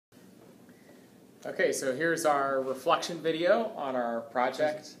Okay, so here's our reflection video on our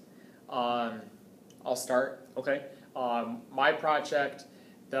project. I'll start. Okay. My project,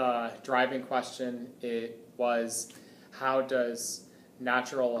 the driving question, it was, how does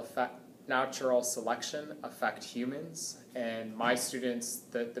natural selection affect humans? And my students,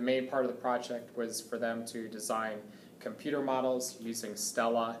 the main part of the project was for them to design computer models using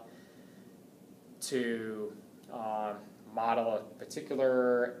Stella to model a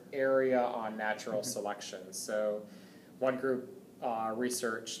particular area on natural selection. So one group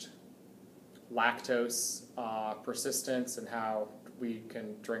researched lactose persistence and how we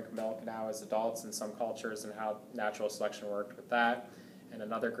can drink milk now as adults in some cultures and how natural selection worked with that. And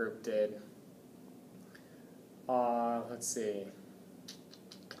another group did,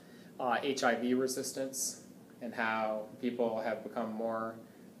 HIV resistance and how people have become more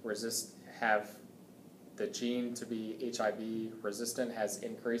have the gene to be HIV resistant has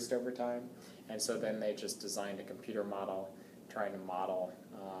increased over time. And so then they just designed a computer model trying to model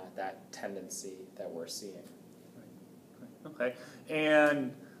that tendency that we're seeing. Okay.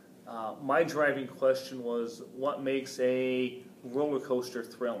 And my driving question was, what makes a roller coaster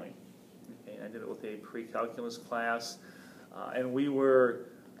thrilling? Okay, I did it with a pre-calculus class, and we were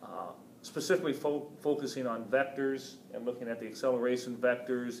specifically focusing on vectors and looking at the acceleration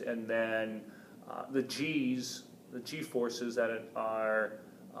vectors, and then the G forces that are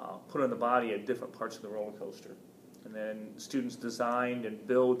put on the body at different parts of the roller coaster. And then students designed and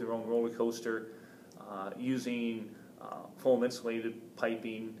build their own roller coaster using foam insulated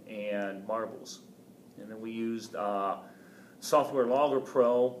piping and marbles. And then we used software Logger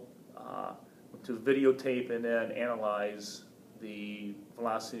Pro to videotape and then analyze the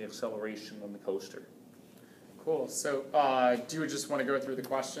velocity and acceleration on the coaster. Cool. So do you just want to go through the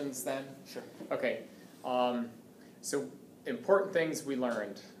questions then? Sure. Okay. So important things we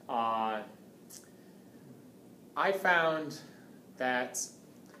learned. I found that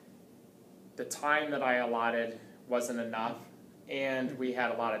the time that I allotted wasn't enough, and we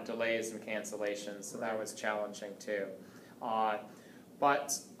had a lot of delays and cancellations, so that was challenging too.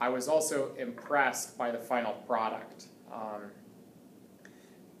 But I was also impressed by the final product.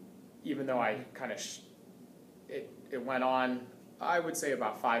 Even though I kind of it went on, I would say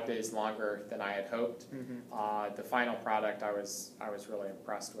about 5 days longer than I had hoped. The final product I was really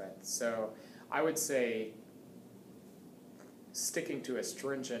impressed with. So I would say sticking to a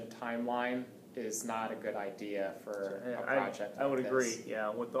stringent timeline is not a good idea for a project I would agree, yeah.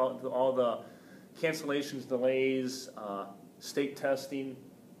 With all the cancellations, delays, state testing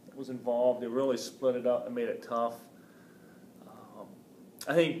that was involved, it really split it up and made it tough.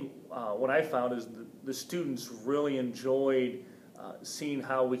 I think what I found is the students really enjoyed seeing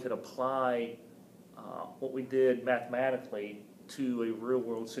how we could apply what we did mathematically to a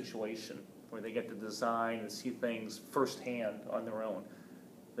real-world situation where they get to design and see things firsthand on their own.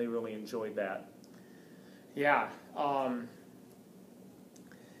 They really enjoyed that. Yeah.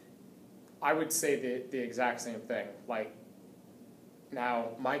 I would say the exact same thing. Like,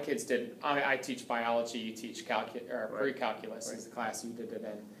 now, my kids did, I teach biology, you teach pre-calculus is the class you did it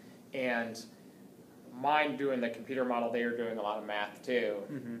in. And mine doing the computer model, they were doing a lot of math too.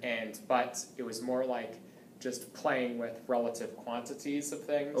 But it was more like just playing with relative quantities of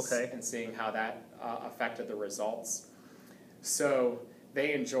things and seeing how that affected the results. So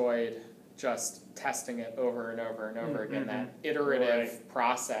they enjoyed just testing it over and over and over again, that iterative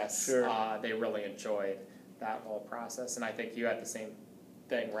process. They really enjoyed that whole process, and I think you had the same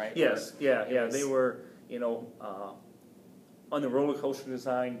thing, right? Yes, yeah. They were, on the roller coaster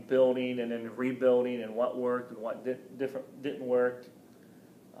design, building and then rebuilding, and what worked and what didn't work.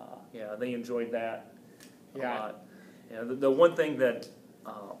 Yeah, they enjoyed that. Yeah. The one thing that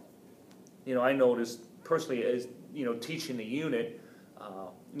I noticed personally is teaching the unit,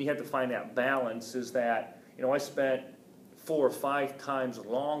 you have to find that balance. Is that I spent 4 or 5 times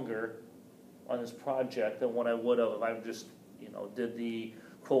longer on this project than what I would have if I just did the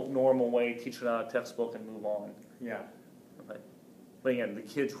quote normal way, teach it out of textbook and move on. Yeah. Okay. But again, the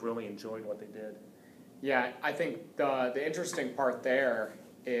kids really enjoyed what they did. Yeah, I think the interesting part there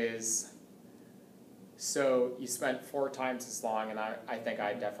is, so you spent 4 times as long, and I think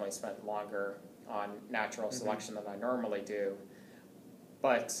I definitely spent longer on natural selection than I normally do.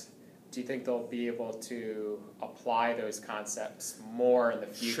 But do you think they'll be able to apply those concepts more in the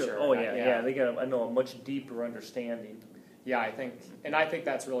future? Sure. Oh yeah. They get a much deeper understanding. Yeah, I think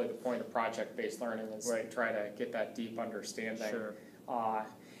that's really the point of project-based learning, is to try to get that deep understanding. Sure.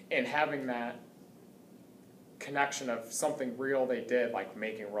 And having that connection of something real they did, like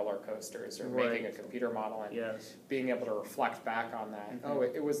making roller coasters or making a computer model, and being able to reflect back on that. Oh,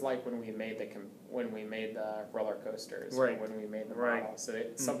 it was like when we made the roller coasters, or when we made the model. So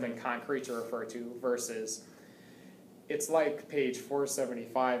it's something concrete to refer to versus it's like page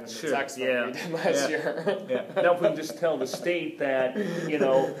 475 in the textbook we did last year. Now, if we can just tell the state that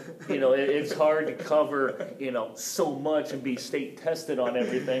it's hard to cover so much and be state tested on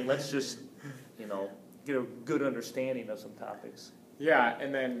everything. Let's just get a good understanding of some topics. Yeah,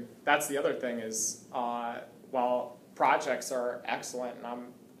 and then that's the other thing is while projects are excellent, and I'm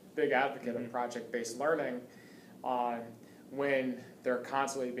a big advocate of project-based learning, when they're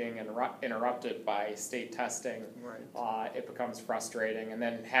constantly being interrupted by state testing, it becomes frustrating. And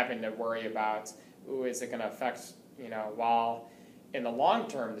then having to worry about, is it going to affect, while in the long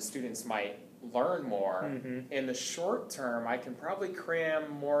term the students might learn more, in the short term I can probably cram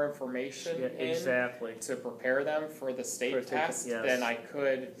more information in to prepare them for the state test than I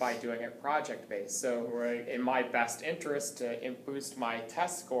could by doing it project-based. So in my best interest to boost my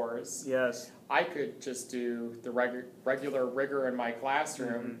test scores, I could just do the regular rigor in my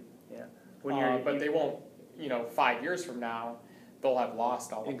classroom, but they won't, 5 years from now, they'll have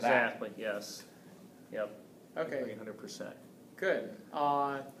lost all of that. Yes. Yep. Okay. 100%. Good.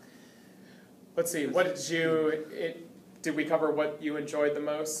 Let's see, what did we cover what you enjoyed the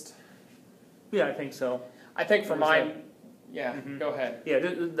most? Yeah, I think so. I think for mine, go ahead. Yeah,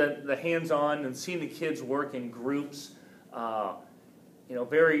 the hands-on and seeing the kids work in groups,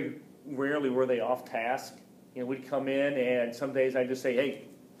 very rarely were they off task. We'd come in and some days I'd just say, hey,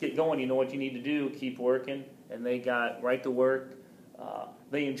 get going, you know what you need to do, keep working. And they got right to work.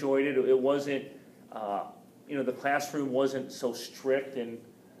 They enjoyed it. It wasn't, the classroom wasn't so strict and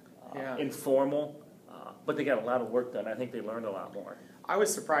informal, but they got a lot of work done. I think they learned a lot more. I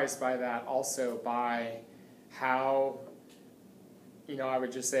was surprised by that also, by how, I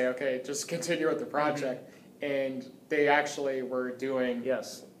would just say, okay, just continue with the project, and they actually were doing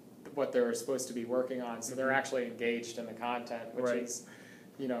what they were supposed to be working on, so they're actually engaged in the content, which is,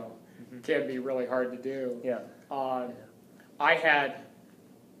 can be really hard to do. I had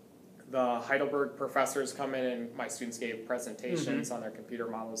the Heidelberg professors come in and my students gave presentations on their computer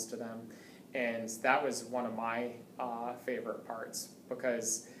models to them, and that was one of my favorite parts,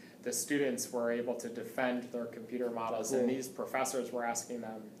 because the students were able to defend their computer models, and these professors were asking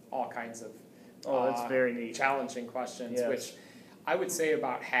them all kinds of that's very neat. Challenging questions, which I would say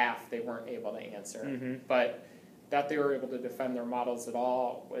about half they weren't able to answer, but that they were able to defend their models at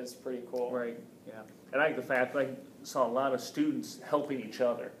all was pretty cool. And I like the fact I saw a lot of students helping each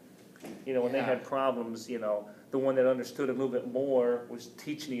other. When they had problems, the one that understood a little bit more was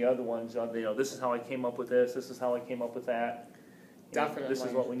teaching the other ones, this is how I came up with this is how I came up with that. Definitely. This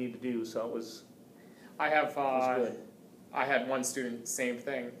is what we need to do, so it was good. I had one student, same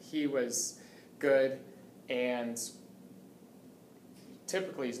thing. He was good, and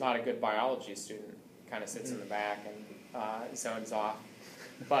typically he's not a good biology student. Kind of sits in the back and zones off.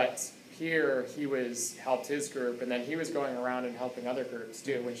 But here he helped his group, and then he was going around and helping other groups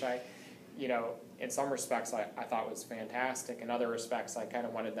too, which I, in some respects I thought was fantastic. In other respects I kind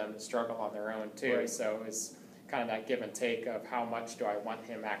of wanted them to struggle on their own too. So it was kind of that give and take of how much do I want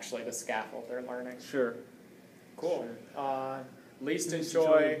him actually to scaffold their learning. Cool. Least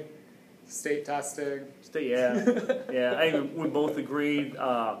enjoy state testing. I think we both agreed.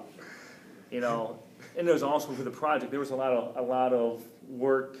 And there was also for the project there was a lot of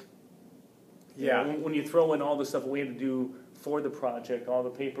work. When you throw in all the stuff we had to do for the project, all the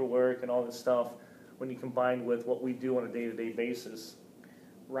paperwork and all this stuff, when you combine with what we do on a day-to-day basis.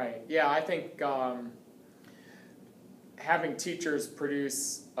 I think having teachers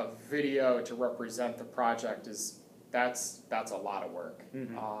produce a video to represent the project that's a lot of work.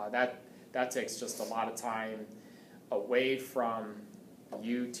 That takes just a lot of time away from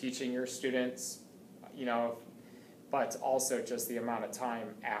you teaching your students, but also just the amount of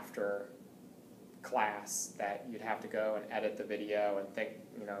time after class that you'd have to go and edit the video and think,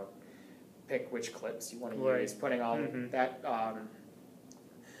 pick which clips you want to use, putting all that.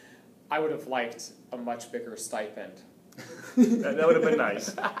 I would have liked a much bigger stipend. That would have been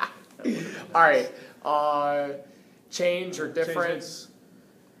nice. All right, change or difference?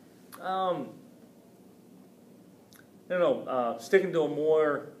 I don't know, sticking to a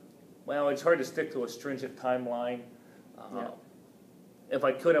more, it's hard to stick to a stringent timeline. If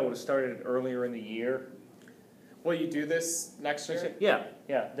I could, I would have started it earlier in the year. Will you do this next year? Yeah,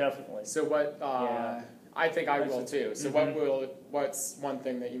 definitely. So what, I think I will too. So what's one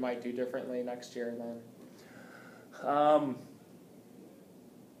thing that you might do differently next year then?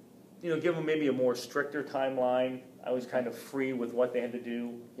 give them maybe a more stricter timeline. I was kind of free with what they had to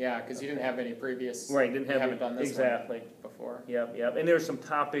do. Yeah, because you didn't have any previous. Right, didn't have haven't done this exactly one before. Yep. And there's some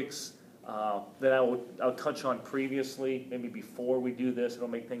topics that I'll touch on previously, maybe before we do this. It'll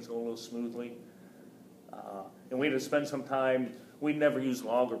make things go a little smoothly. And we had to spend some time. We never used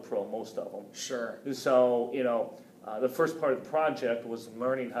Logger Pro, most of them. Sure. So the first part of the project was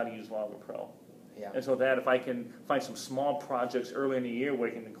learning how to use Logger Pro. Yeah. And so that if I can find some small projects early in the year where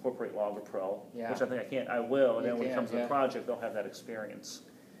I can incorporate Logger Pro, which I think I will, and then when it comes to the project, they'll have that experience.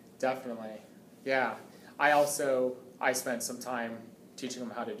 Definitely. Yeah. I spent some time teaching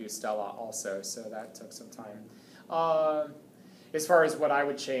them how to do Stella also, so that took some time. As far as what I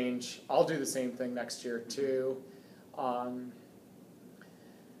would change, I'll do the same thing next year too.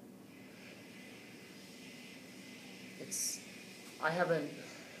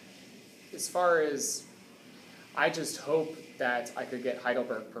 As far as, I just hope that I could get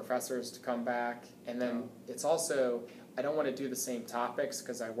Heidelberg professors to come back, and then it's also, I don't want to do the same topics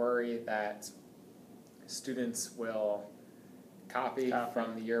because I worry that students will copy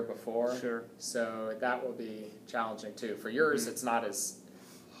from the year before. Sure. So that will be challenging too. For yours, it's not as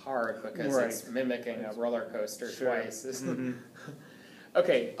hard because it's mimicking a roller coaster twice.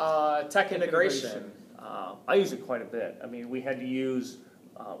 Okay, tech integration. I use it quite a bit. I mean, we had to use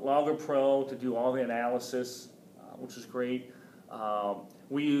Logger Pro to do all the analysis, which is great.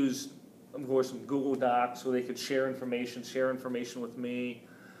 We used, of course, some Google Docs so they could share information with me.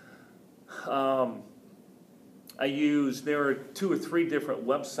 There were 2 or 3 different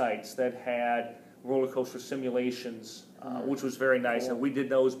websites that had roller coaster simulations, which was very nice. Cool. And we did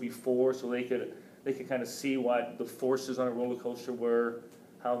those before, so they could kind of see what the forces on a roller coaster were,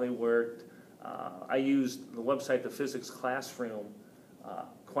 how they worked. I used the website, the Physics Classroom,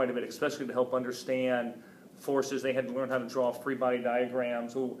 quite a bit, especially to help understand forces. They had to learn how to draw free body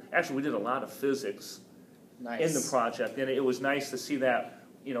diagrams. So actually, we did a lot of physics in the project, and it was nice to see that.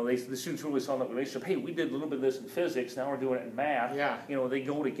 The students really saw that relationship. Hey, we did a little bit of this in physics. Now we're doing it in math. Yeah. They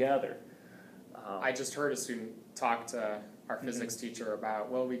go together. I just heard a student talk to our physics teacher about,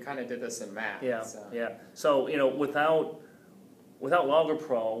 well, we kind of did this in math. So without Logger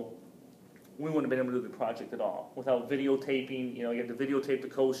Pro, we wouldn't have been able to do the project at all. Without videotaping, you had to videotape the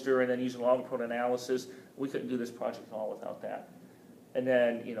coaster and then using Logger Pro analysis, we couldn't do this project at all without that. And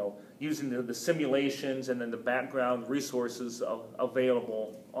then, using the simulations and then the background resources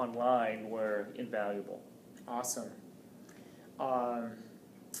available online were invaluable. Awesome.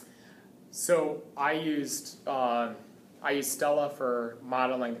 So I used Stella for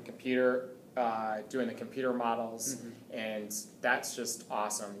modeling the computer, doing the computer models, and that's just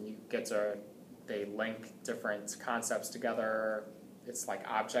awesome. You get to, they link different concepts together. It's like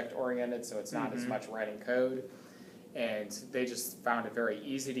object oriented, so it's not as much writing code. And they just found it very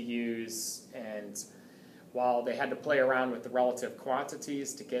easy to use, and while they had to play around with the relative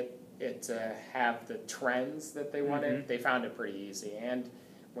quantities to get it to have the trends that they wanted, they found it pretty easy. And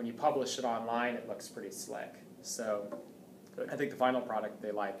when you publish it online, it looks pretty slick. So I think the final product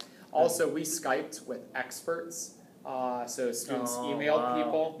they like. Also, we Skyped with experts, so students emailed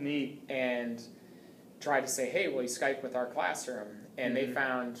people and tried to say, hey, will you Skype with our classroom? And they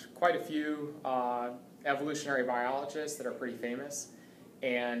found quite a few evolutionary biologists that are pretty famous.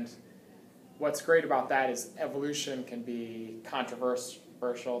 And what's great about that is evolution can be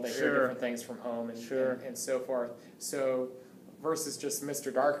controversial. They hear different things from home and so forth. So versus just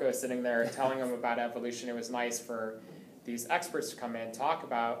Mr. Darko sitting there telling them about evolution, it was nice for these experts to come in, talk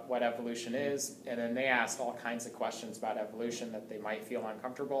about what evolution is, and then they asked all kinds of questions about evolution that they might feel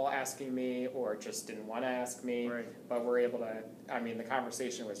uncomfortable asking me or just didn't want to ask me, but we're able to, the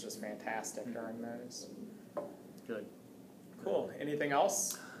conversation was just fantastic during those. Good. Cool. Anything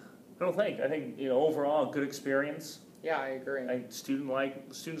else? I think, overall, good experience. Yeah, I agree.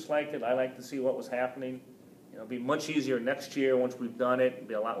 Students liked it. I like to see what was happening. It'll be much easier next year once we've done it. It'll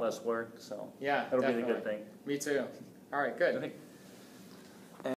be a lot less work, so yeah, that'll be the good thing. Me too. All right, good.